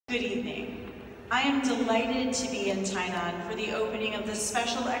Good evening. I am delighted to be in Tainan for the opening of the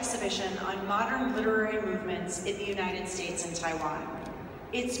special exhibition on modern literary movements in the United States and Taiwan.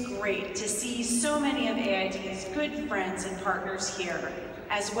 It's great to see so many of AIT's good friends and partners here,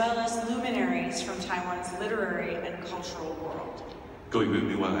 as well as luminaries from Taiwan's literary and cultural world. 各位贵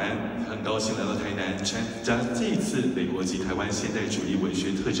宾晚安，很高兴来到台南参加这一次美国及台湾现代主义文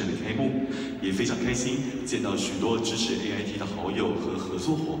学特展的开幕，也非常开心见到许多支持 AIT 的好友和合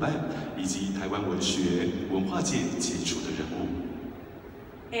作伙伴，以及台湾文学文化界杰出的人物。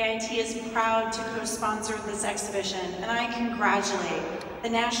AIT is proud to co-sponsor this exhibition, and I congratulate the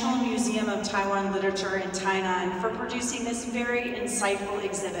National Museum of Taiwan Literature in Tainan for producing this very insightful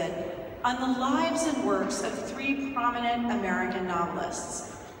exhibit on the lives and works of three prominent American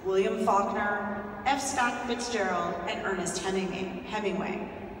novelists, William Faulkner, F. Scott Fitzgerald, and Ernest Hemingway,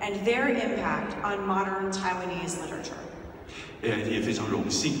 and their impact on modern Taiwanese literature. AIT 也非常荣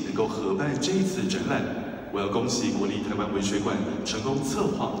幸能够合办这一次展览。我要恭喜国立台湾文学馆成功策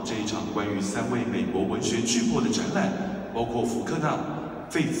划这一场关于3位美国文学巨擘的展览，包括福克纳、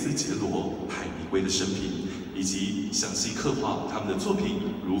费兹杰罗、海明威的生平。 以及详细刻画他们的作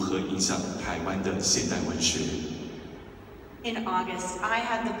品如何影响台湾的现代文学。In August, I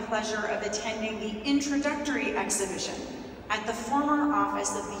had the pleasure of attending the introductory exhibition at the former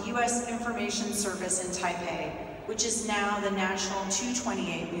office of the U.S. Information Service in Taipei, which is now the National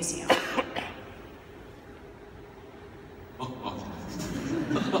 228 Museum.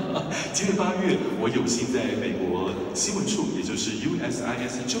 今年8月，我有幸在美国新闻处，也就是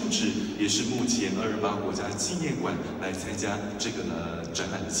USIS 就职，也是目前228国家纪念馆来参加这个展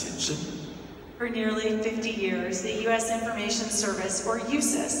览的前身。For nearly 50 years, the U.S. Information Service, or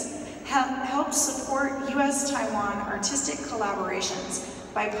USIS, helps support U.S.-Taiwan artistic collaborations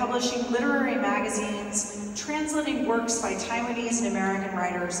by publishing literary magazines, translating works by Taiwanese and American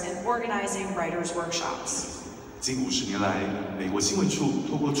writers, and organizing writers' workshops. 近50年来，美国新闻处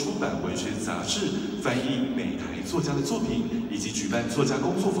透过出版文学杂志、翻译美台作家的作品，以及举办作家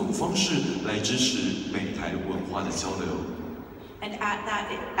工作坊的方式，来支持美台文化的交流。And at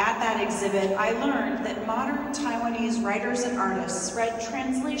that exhibit, I learned that modern Taiwanese writers and artists read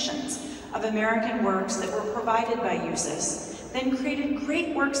translations of American works that were provided by USIS, then created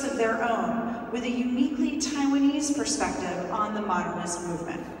great works of their own with a uniquely Taiwanese perspective on the modernist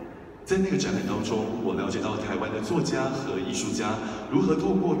movement. 在那个展览当中，我了解到台湾的作家和艺术家如何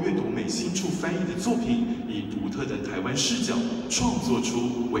透过阅读美新处翻译的作品，以独特的台湾视角创作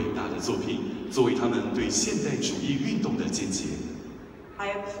出伟大的作品，作为他们对现代主义运动的见解。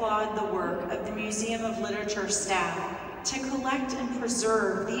I applaud the work of the Museum of Literature staff to collect and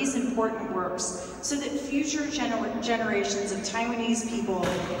preserve these important works so that future generations of Taiwanese people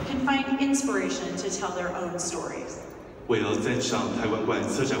can find inspiration to tell their own stories. 为了赞赏台湾馆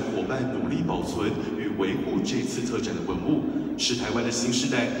策展伙伴努力保存与维护这次特展的文物，使台湾的新时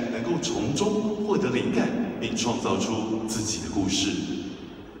代能够从中获得灵感，并创造出自己的故事。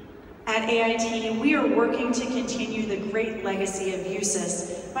At AIT, we are working to continue the great legacy of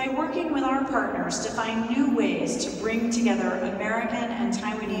USIS by working with our partners to find new ways to bring together American and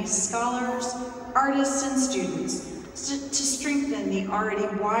Taiwanese scholars, artists, and students to strengthen the already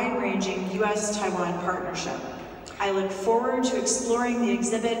wide-ranging U.S.-Taiwan partnership. I look forward to exploring the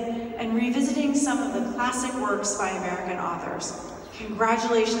exhibit and revisiting some of the classic works by American authors.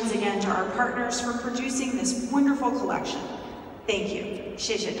 Congratulations again to our partners for producing this wonderful collection. Thank you.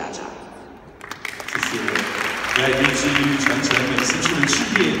 谢谢大家。谢谢。AIT致力于传承美新处的事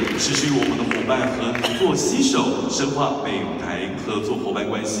业，持续与我们的伙伴和合作携手，深化美台合作伙伴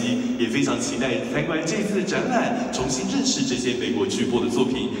关系。也非常期待参观这次展览，重新认识这些美国巨擘的作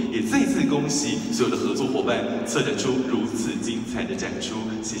品。也再次恭喜所有的合作伙伴策展出如此精彩的展出。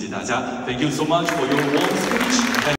谢谢大家 ，Thank you so much for your warm speech.